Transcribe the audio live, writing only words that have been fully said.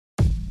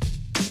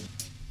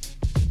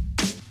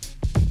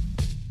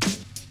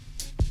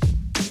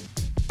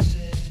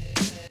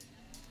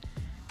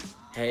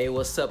Hey,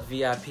 what's up,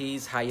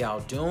 VIPs? How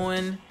y'all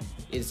doing?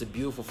 It's a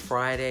beautiful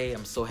Friday.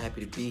 I'm so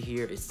happy to be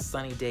here. It's a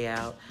sunny day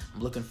out.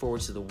 I'm looking forward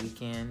to the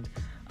weekend.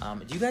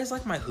 Do you guys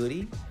like my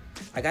hoodie?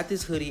 I got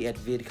this hoodie at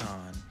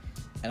VidCon,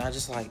 and I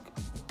just like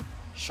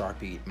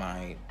Sharpied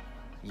my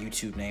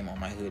YouTube name on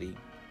my hoodie.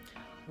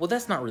 Well,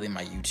 that's not really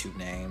my YouTube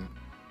name.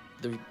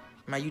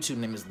 My YouTube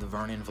name is The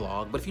Vernon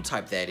Vlog, but if you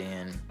type that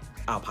in,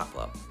 I'll pop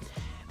up.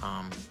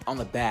 On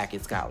the back,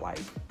 it's got like,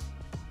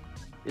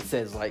 it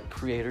says like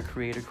creator.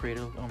 I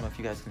don't know if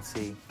you guys can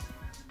see,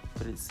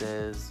 but it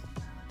says,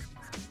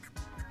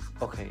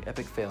 okay,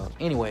 epic fail.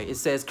 Anyway, it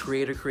says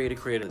creator.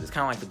 It's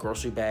kind of like the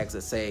grocery bags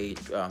that say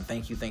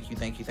thank you.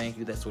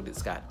 That's what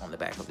it's got on the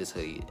back of this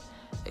hoodie,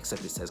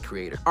 except it says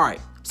creator. All right,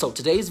 so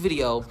today's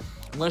video,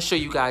 I'm gonna show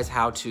you guys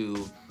how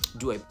to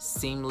do a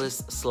seamless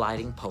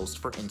sliding post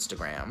for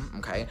Instagram,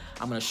 okay?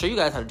 I'm gonna show you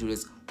guys how to do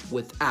this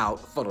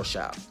without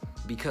Photoshop,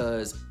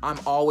 because I'm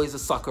always a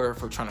sucker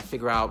for trying to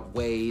figure out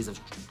ways of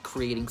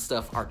creating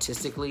stuff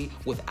artistically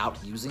without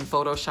using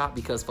Photoshop,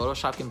 because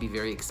Photoshop can be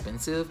very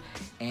expensive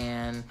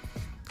and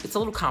it's a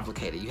little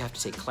complicated. You have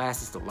to take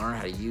classes to learn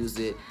how to use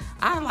it.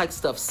 I like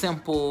stuff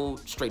simple,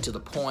 straight to the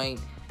point,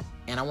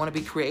 and I want to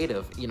be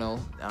creative, you know?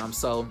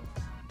 So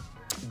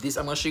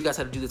I'm gonna show you guys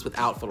how to do this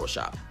without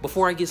Photoshop.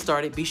 Before I get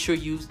started, be sure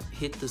you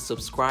hit the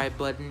subscribe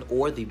button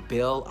or the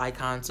bell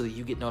icon so that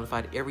you get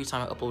notified every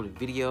time I upload a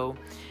video.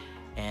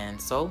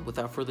 And so,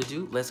 without further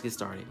ado, let's get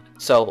started.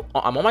 So,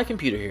 I'm on my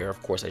computer here,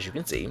 of course, as you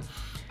can see,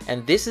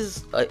 and this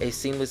is a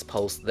seamless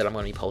post that I'm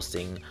going to be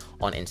posting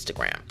on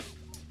Instagram.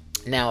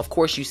 Now, of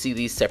course, you see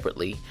these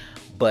separately,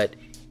 but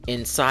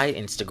inside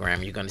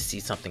Instagram, you're going to see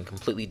something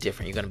completely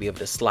different. You're going to be able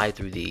to slide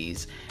through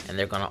these, and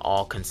they're going to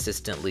all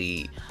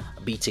consistently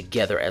be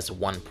together as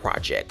one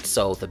project.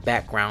 So, the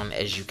background,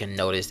 as you can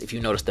notice, if you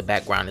notice, the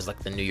background is like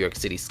the New York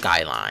City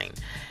skyline,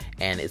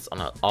 and it's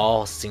going to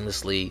all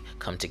seamlessly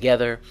come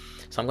together.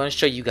 So I'm going to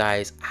show you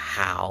guys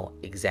how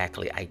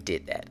exactly I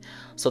did that.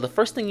 So the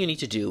first thing you need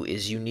to do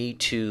is you need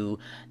to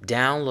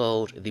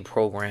download the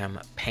program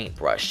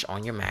Paintbrush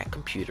on your Mac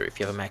computer,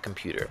 if you have a Mac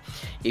computer.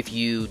 If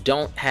you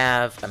don't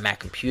have a Mac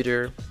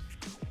computer,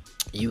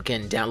 you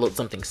can download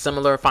something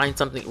similar,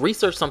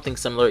 research something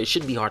similar. It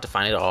shouldn't be hard to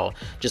find it all.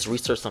 Just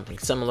research something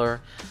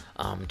similar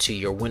to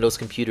your Windows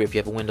computer if you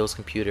have a Windows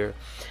computer.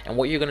 And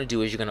what you're going to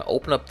do is you're going to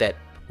open up that,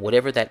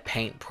 whatever that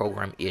paint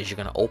program is, you're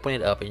going to open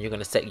it up and you're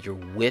going to set your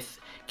width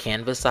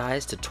canvas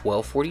size to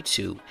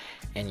 1242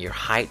 and your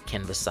height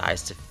canvas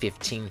size to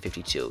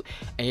 1552,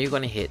 and you're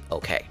going to hit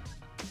OK.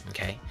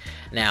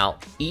 Now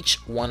each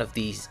one of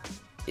these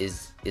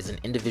is an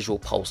individual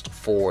post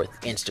for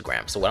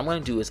Instagram. So what I'm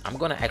going to do is I'm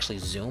going to actually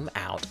zoom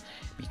out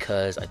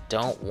because I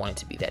don't want it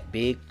to be that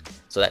big.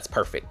 So that's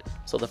perfect.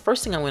 So the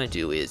first thing I'm going to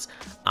do is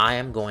I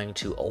am going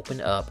to open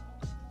up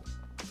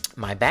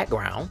my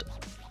background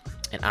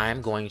and I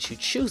am going to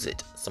choose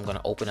it. So I'm going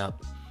to open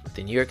up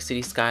the New York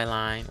City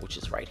skyline, which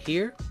is right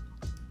here.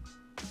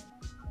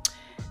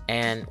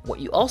 And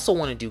what you also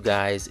want to do,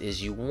 guys,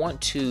 is you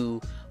want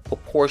to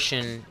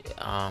proportion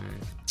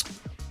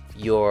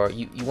you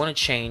want to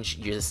change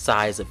your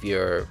size of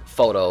your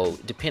photo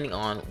depending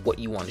on what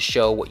you want to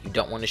show, what you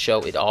don't want to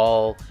show. It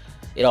all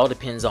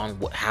depends on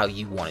how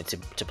you want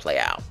it to play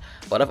out.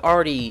 But I've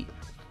already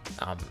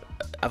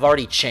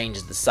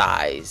changed the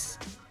size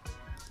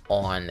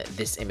on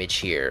this image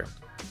here,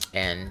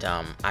 and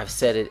I've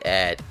set it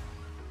at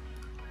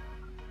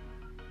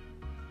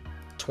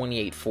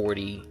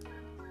 2840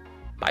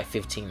 by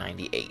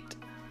 1598.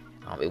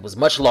 It was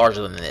much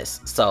larger than this,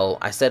 so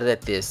I set it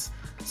at this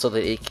so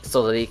that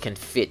it can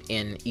fit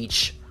in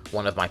each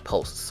one of my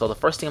posts. So the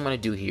first thing I'm going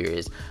to do here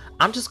is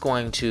I'm just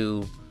going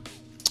to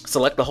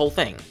select the whole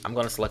thing. I'm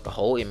going to select the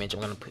whole image.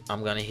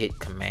 I'm going to hit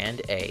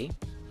Command A,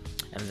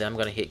 and then I'm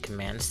going to hit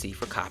Command C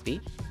for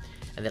copy,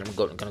 and then I'm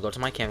going to go to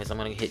my canvas. I'm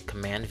going to hit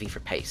Command V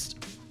for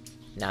paste.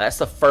 Now that's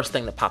the first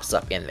thing that pops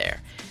up in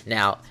there.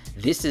 Now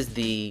this is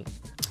the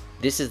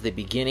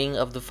beginning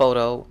of the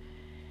photo,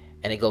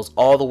 and it goes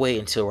all the way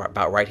until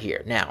about right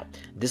here. Now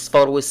this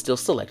photo is still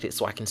selected,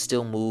 so I can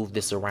still move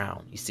this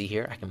around. You see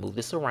here, I can move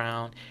this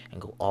around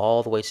and go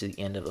all the way to the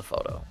end of the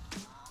photo.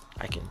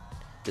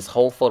 This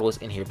whole photo is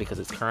in here because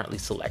it's currently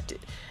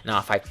selected. Now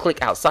if I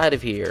click outside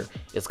of here,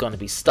 it's going to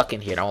be stuck in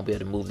here and I won't be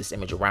able to move this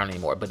image around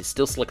anymore, but it's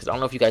still selected. I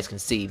don't know if you guys can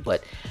see,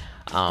 but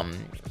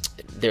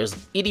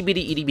there's itty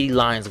bitty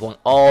lines going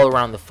all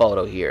around the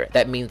photo here.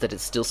 That means that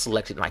it's still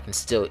selected and I can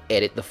still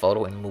edit the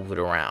photo and move it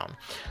around.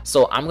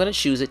 So I'm going to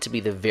choose it to be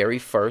the very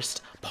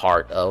first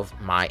part of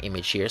my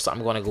image here. So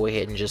I'm going to go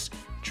ahead and just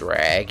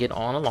drag it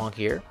on along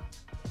here,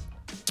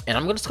 and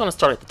I'm just going to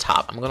start at the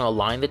top. I'm going to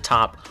align the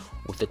top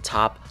with the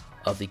top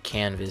of the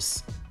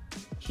canvas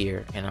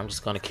here, and I'm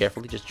just going to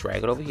carefully just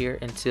drag it over here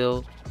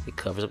until it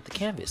covers up the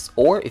canvas.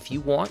 Or if you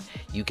want,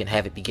 you can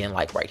have it begin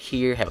like right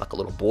here, have like a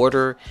little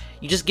border.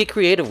 You just get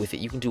creative with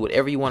it. You can do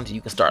whatever you want to.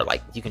 You can start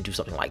like, you can do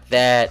something like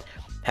that,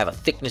 have a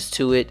thickness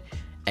to it,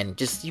 and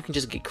you can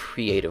just get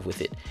creative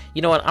with it.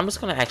 You know what, I'm just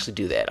going to actually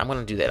do that. I'm going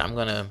to do that. I'm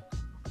going to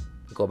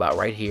go about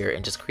right here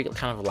and just create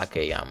kind of like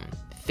a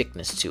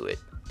thickness to it.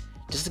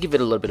 just to give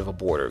it a little bit of a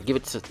border, give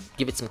it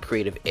some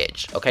creative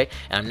edge. Okay,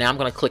 and now I'm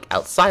going to click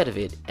outside of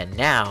it, and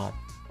now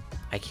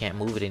I can't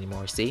move it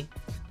anymore. See,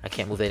 I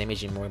can't move that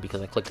image anymore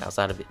because I clicked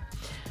outside of it.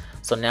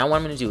 So now what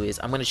I'm going to do is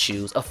I'm going to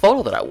choose a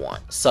photo that I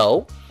want.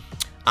 So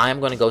I'm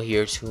going to go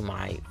here to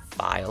my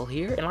file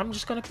here, and I'm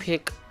just going to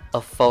pick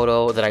a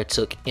photo that I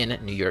took in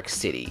New York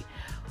City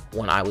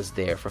when I was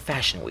there for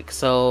Fashion Week.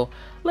 So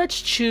let's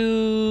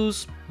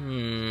choose,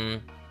 we're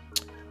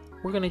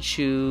going to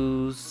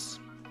choose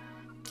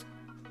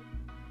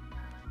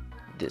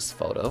this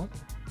photo.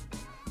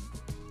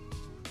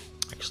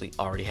 Actually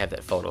already have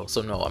that photo,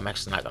 so no, I'm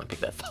actually not going to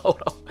pick that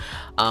photo.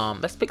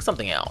 Let's pick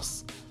something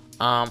else.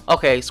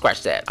 Okay,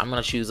 scratch that. I'm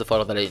going to choose a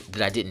photo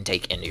that I didn't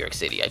take in New York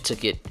City. I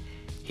took it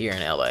here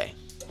in LA,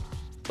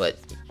 but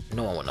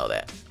no one will know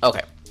that.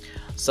 Okay,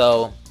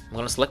 so I'm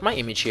going to select my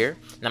image here.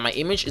 Now my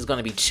image is going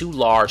to be too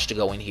large to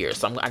go in here,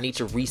 so I need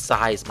to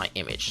resize my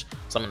image.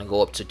 So I'm going to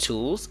go up to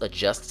Tools,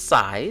 Adjust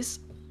Size,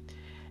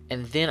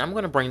 and then I'm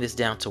going to bring this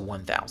down to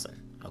 1000.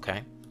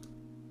 Okay,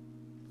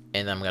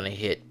 and I'm going to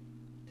hit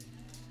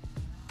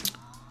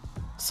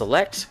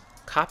Select,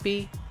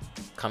 Copy,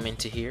 come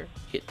into here,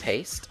 hit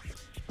Paste.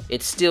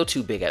 It's still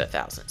too big at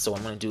 1000, so what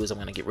I'm going to do is I'm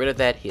going to get rid of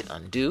that, hit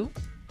Undo,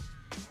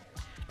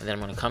 and then I'm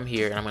going to come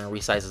here and I'm going to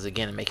resize this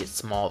again and make it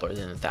smaller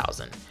than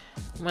 1000.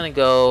 I'm going to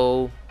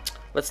go,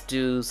 let's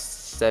do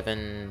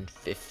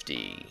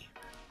 750,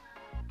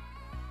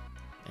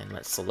 and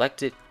let's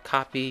select it,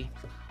 copy,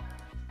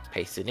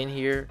 paste it in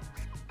here,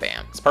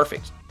 bam, it's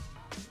perfect.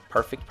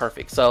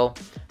 Perfect. So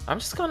I'm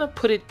just going to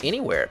put it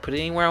anywhere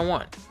I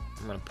want.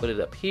 I'm gonna put it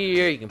up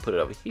here. You can put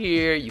it over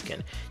here. You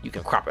can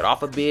crop it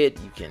off a bit.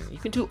 You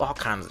can do all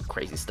kinds of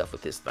crazy stuff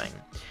with this thing.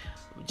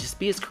 Just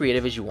be as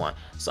creative as you want.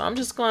 So I'm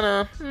just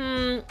gonna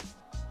I'm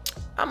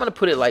gonna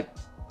put it like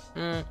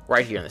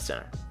right here in the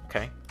center.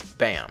 Okay,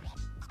 bam.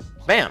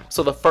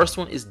 So the first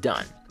one is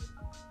done.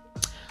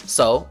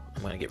 So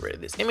I'm gonna get rid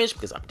of this image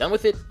because I'm done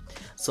with it.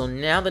 So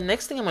now the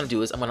next thing I'm gonna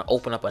do is I'm gonna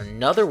open up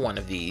another one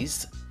of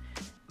these.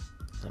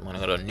 So I'm gonna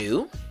go to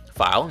New,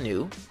 File,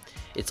 New.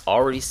 It's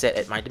already set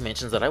at my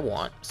dimensions that I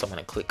want, so I'm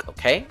going to click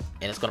OK,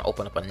 and it's going to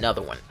open up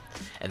another one.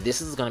 And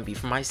this is going to be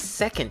for my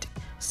second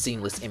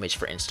seamless image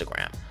for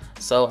Instagram.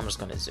 So I'm just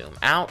going to zoom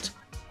out.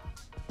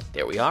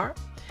 There we are.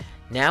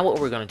 Now what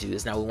we're going to do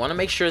is, now we want to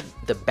make sure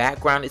the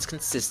background is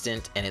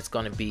consistent, and it's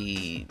going to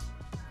be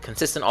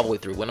consistent all the way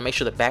through. We want to make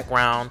sure the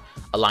background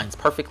aligns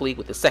perfectly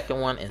with the second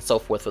one, and so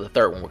forth for the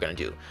third one we're going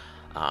to do.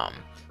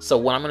 So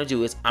what I'm going to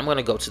do is I'm going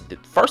to go to the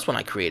first one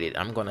I created.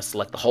 I'm going to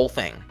select the whole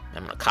thing.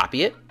 I'm going to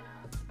copy it.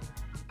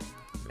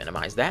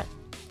 Minimize that,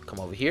 come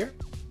over here,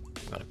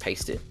 I'm going to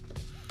paste it,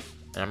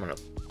 and I'm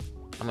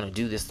going to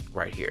do this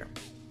right here.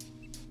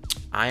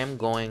 I am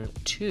going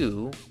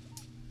to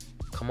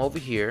come over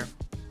here,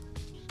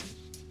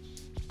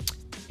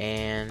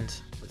 and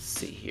let's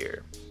see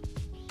here.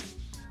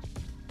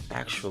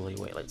 Actually,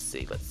 wait, let's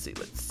see.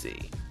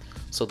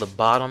 So the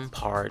bottom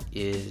part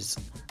is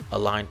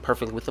aligned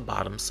perfectly with the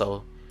bottom,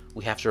 so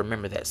we have to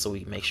remember that, so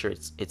we make sure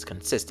it's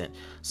consistent.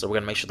 So we're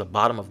going to make sure the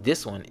bottom of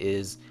this one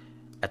is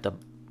at the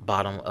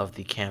bottom of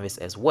the canvas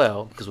as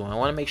well, because we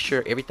want to make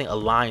sure everything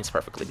aligns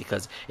perfectly,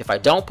 because if I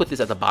don't put this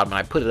at the bottom and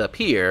I put it up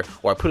here,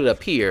 or I put it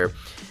up here,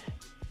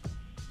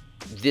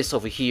 this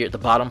over here, the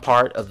bottom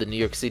part of the New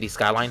York City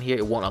skyline here,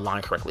 it won't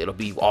align correctly. It'll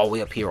be all the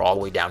way up here, all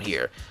the way down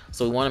here.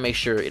 So we want to make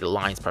sure it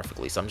aligns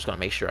perfectly. So I'm just going to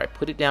make sure I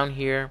put it down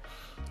here.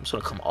 I'm just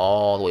going to come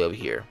all the way over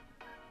here.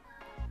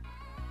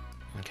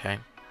 Okay.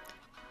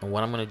 And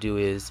what I'm going to do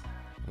is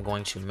I'm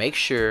going to make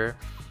sure,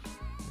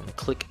 I'm going to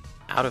click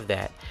out of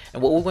that.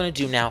 And what we're going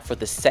to do now for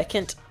the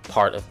second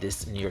part of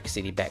this New York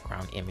City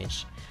background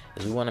image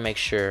is we want to make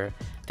sure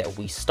that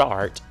we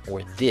start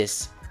where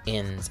this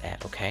ends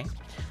at. Okay,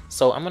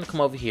 so I'm going to come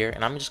over here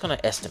and I'm just going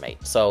to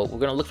estimate. So we're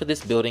going to look for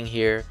this building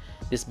here.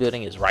 This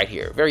building is right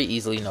here, very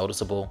easily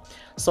noticeable.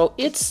 So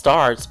it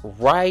starts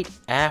right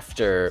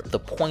after the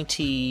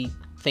pointy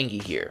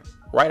thingy here.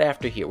 Right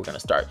after here we're going to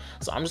start.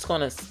 So I'm just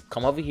going to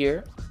come over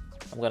here,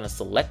 I'm going to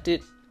select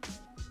it,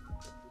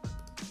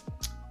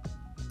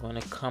 going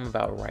to come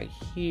about right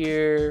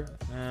here,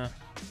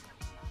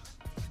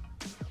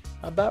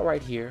 about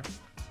right here.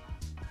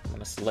 I'm going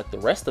to select the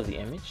rest of the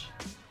image,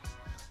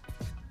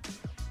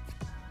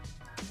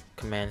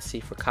 Command C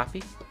for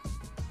copy.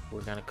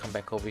 We're going to come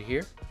back over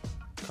here,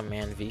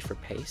 Command V for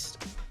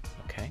paste.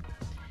 Okay,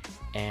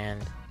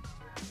 and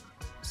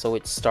so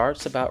it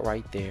starts about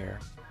right there,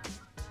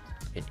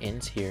 it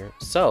ends here.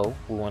 So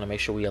we want to make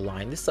sure we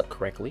align this up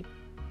correctly.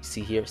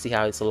 See here, see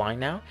how it's aligned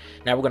now?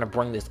 Now we're going to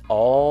bring this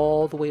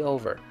all the way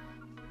over.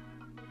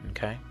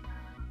 Okay.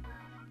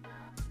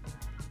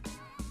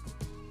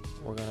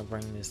 We're going to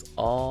bring this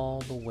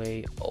all the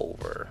way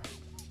over.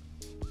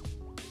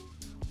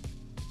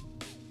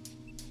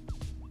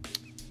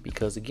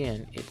 Because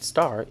again, it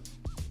starts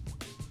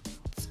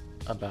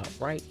about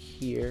right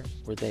here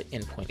where that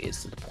endpoint is,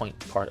 so the point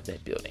part of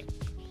that building.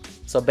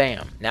 So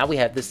bam, now we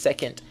have the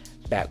second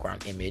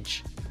background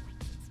image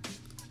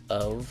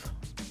of,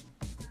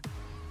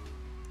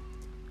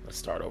 let's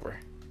start over.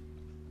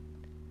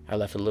 I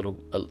left a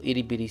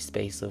itty bitty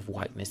space of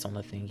whiteness on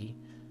the thingy.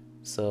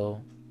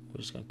 So we're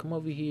just gonna come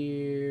over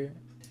here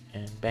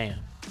and bam.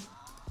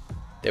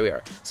 There we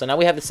are. So now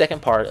we have the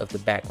second part of the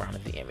background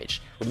of the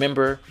image.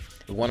 Remember,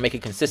 we want to make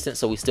it consistent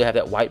so we still have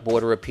that white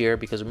border appear,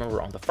 because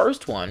remember on the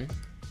first one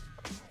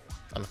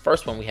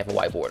we have a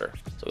white border.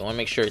 So we want to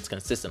make sure it's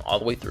consistent all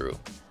the way through.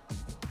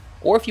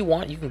 Or if you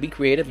want, you can be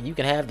creative and you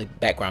can have the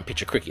background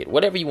picture cricket,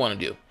 whatever you want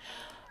to do.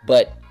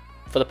 But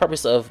for the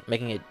purpose of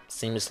making it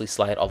seamlessly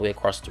slide all the way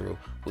across through,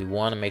 we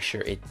want to make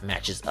sure it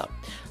matches up.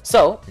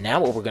 So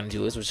now what we're going to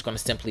do is we're just going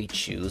to simply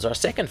choose our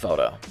second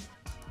photo.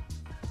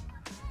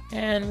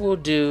 And we'll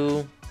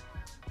do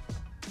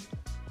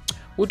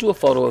a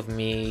photo of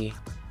me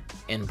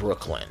in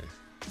Brooklyn.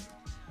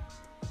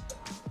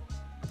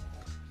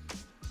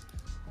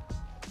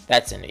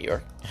 That's in New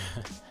York.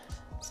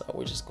 So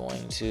we're just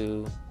going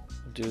to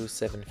do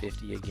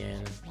 750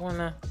 again.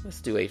 Well,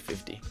 let's do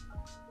 850.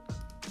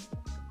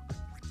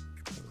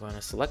 We're going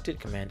to select it,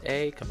 Command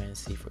A, Command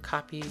C for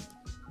copy.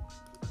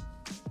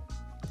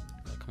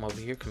 Come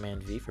over here,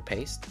 Command V for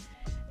paste,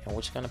 and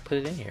we're just going to put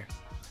it in here.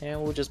 And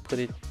we'll just put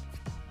it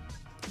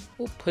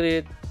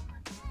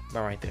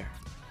right there.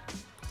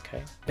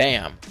 Okay,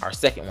 bam, our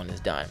second one is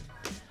done.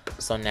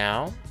 So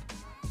now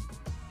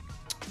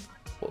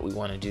what we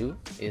want to do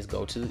is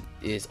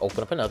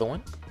open up another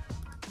one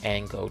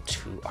and go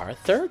to our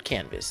third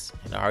canvas.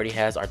 And it already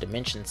has our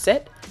dimensions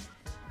set.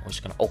 We're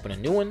just going to open a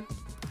new one,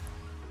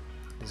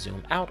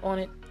 zoom out on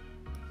it,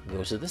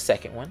 go to the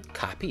second one,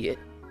 copy it,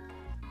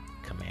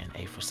 Command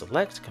A for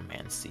select,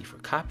 Command C for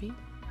copy.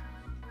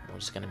 We're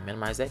just going to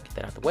minimize that, get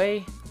that out of the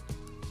way,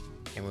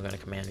 and we're going to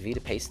Command V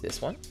to paste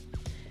this one.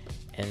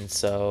 And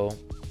so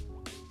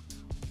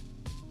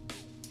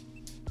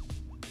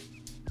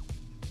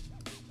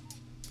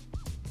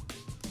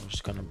we're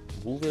just going to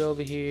move it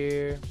over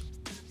here.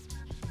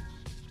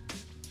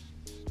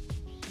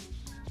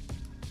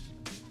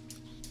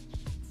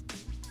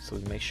 So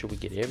we make sure we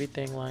get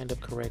everything lined up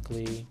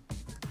correctly.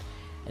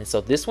 And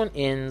so this one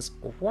ends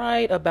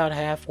right about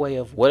halfway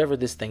of whatever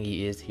this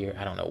thingy is here.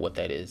 I don't know what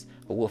that is,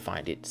 but we'll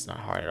find it. It's not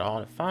hard at all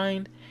to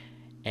find.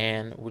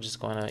 And we're just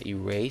going to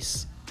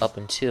erase up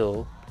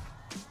until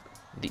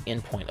the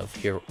end point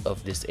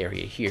of this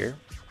area here.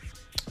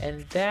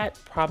 And that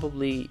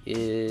probably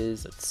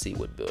is, let's see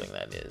what building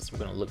that is. We're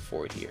going to look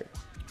for it here.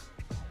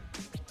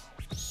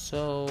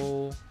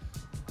 So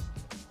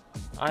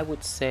I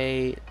would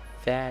say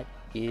that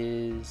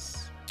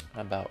is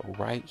about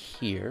right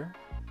here.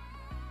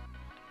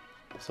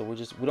 So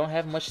we don't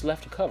have much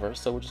left to cover,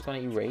 so we're just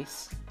going to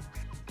erase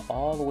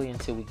all the way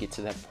until we get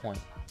to that point.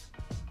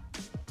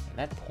 And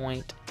that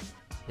point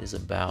is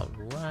about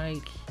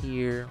right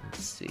here.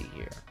 Let's see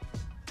here.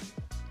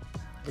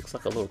 Looks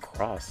like a little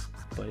cross,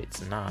 but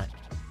it's not.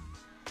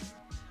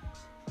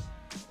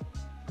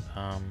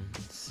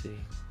 Let's see.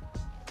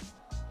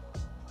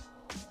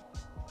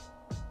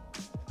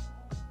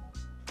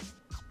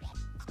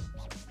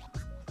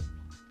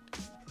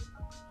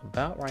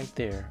 About right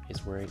there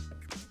is where it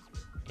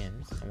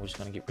ends, and we're just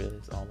going to get rid of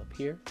this all up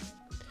here.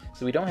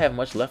 So we don't have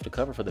much left to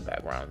cover for the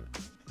background.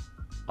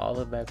 All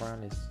the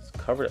background is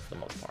covered up for the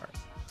most part.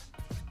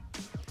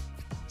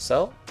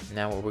 So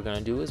now what we're going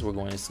to do is we're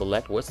going to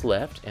select what's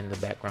left in the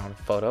background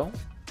photo.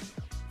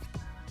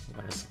 We're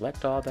going to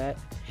select all that,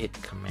 hit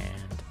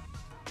Command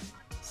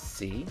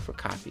C for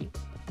copy.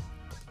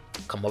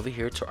 Come over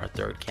here to our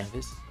third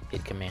canvas,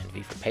 hit Command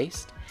V for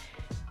paste,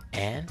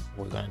 and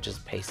we're going to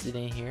just paste it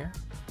in here.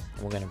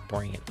 We're going to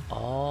bring it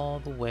all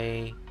the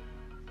way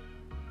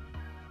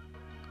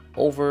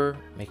over,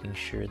 making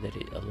sure that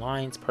it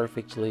aligns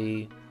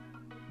perfectly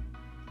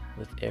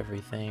with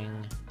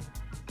everything.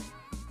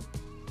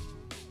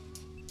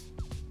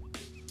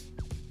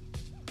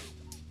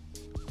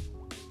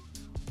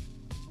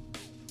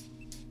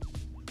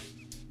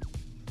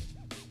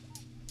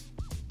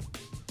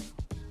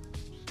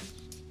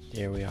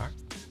 There we are.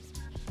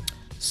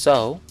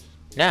 So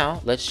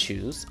now let's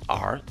choose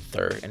our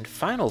third and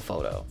final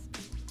photo.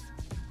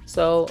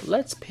 So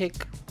we'll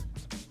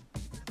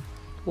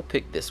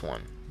pick this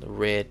one. The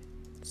red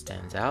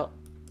stands out.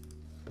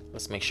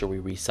 Let's make sure we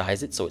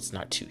resize it so it's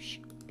not too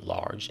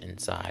large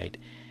inside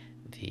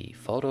the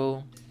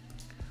photo.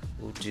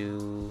 We'll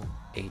do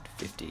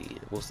 850.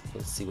 Let's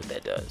see what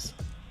that does.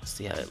 Let's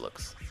see how that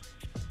looks.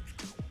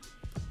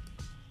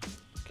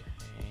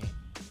 Okay.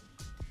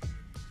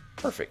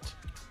 Perfect.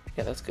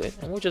 Yeah, that's good.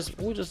 And we'll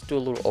just do a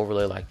little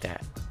overlay like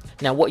that.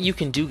 Now what you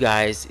can do,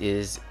 guys,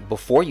 is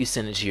before you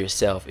send it to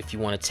yourself, if you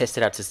want to test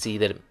it out to see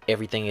that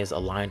everything is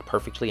aligned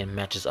perfectly and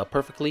matches up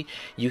perfectly,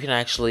 you can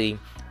actually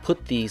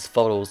put these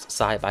photos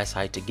side by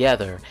side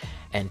together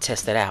and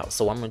test that out.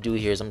 So what I'm going to do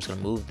here is I'm just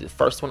going to move the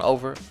first one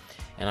over,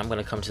 and I'm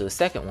going to come to the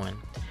second one.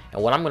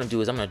 And what I'm going to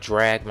do is I'm going to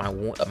drag my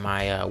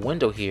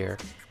window here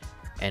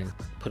and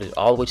put it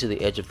all the way to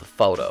the edge of the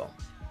photo,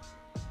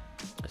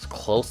 as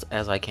close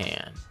as I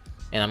can.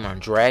 And I'm going to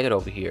drag it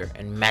over here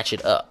and match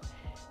it up.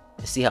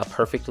 See how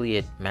perfectly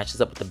it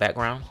matches up with the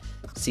background?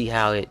 See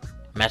how it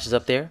matches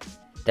up there?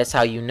 That's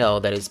how you know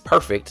that it's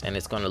perfect and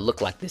it's going to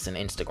look like this in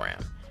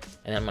Instagram.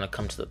 And then I'm gonna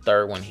come to the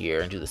third one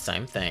here and do the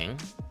same thing.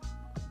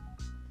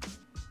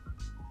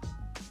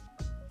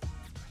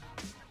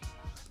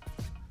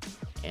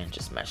 And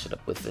just match it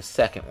up with the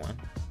second one.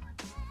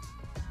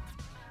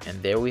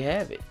 And there we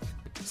have it.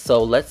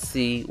 So let's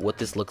see what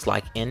this looks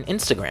like in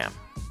Instagram.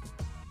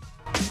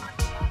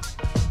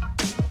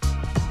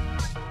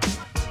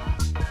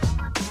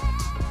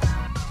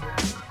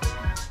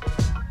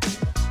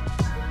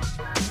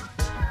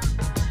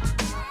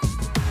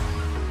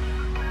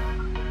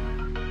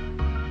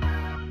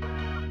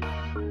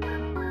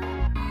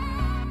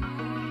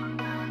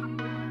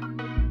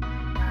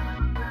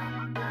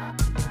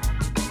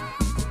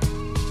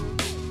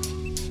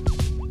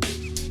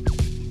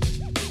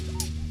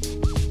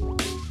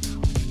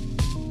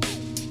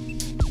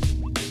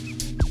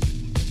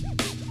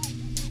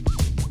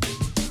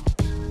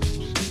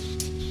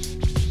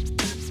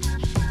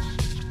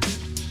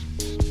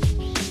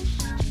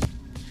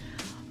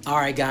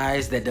 Alright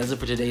guys, that does it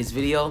for today's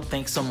video.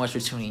 Thanks so much for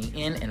tuning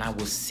in, and I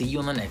will see you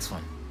on the next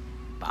one.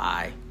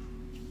 Bye.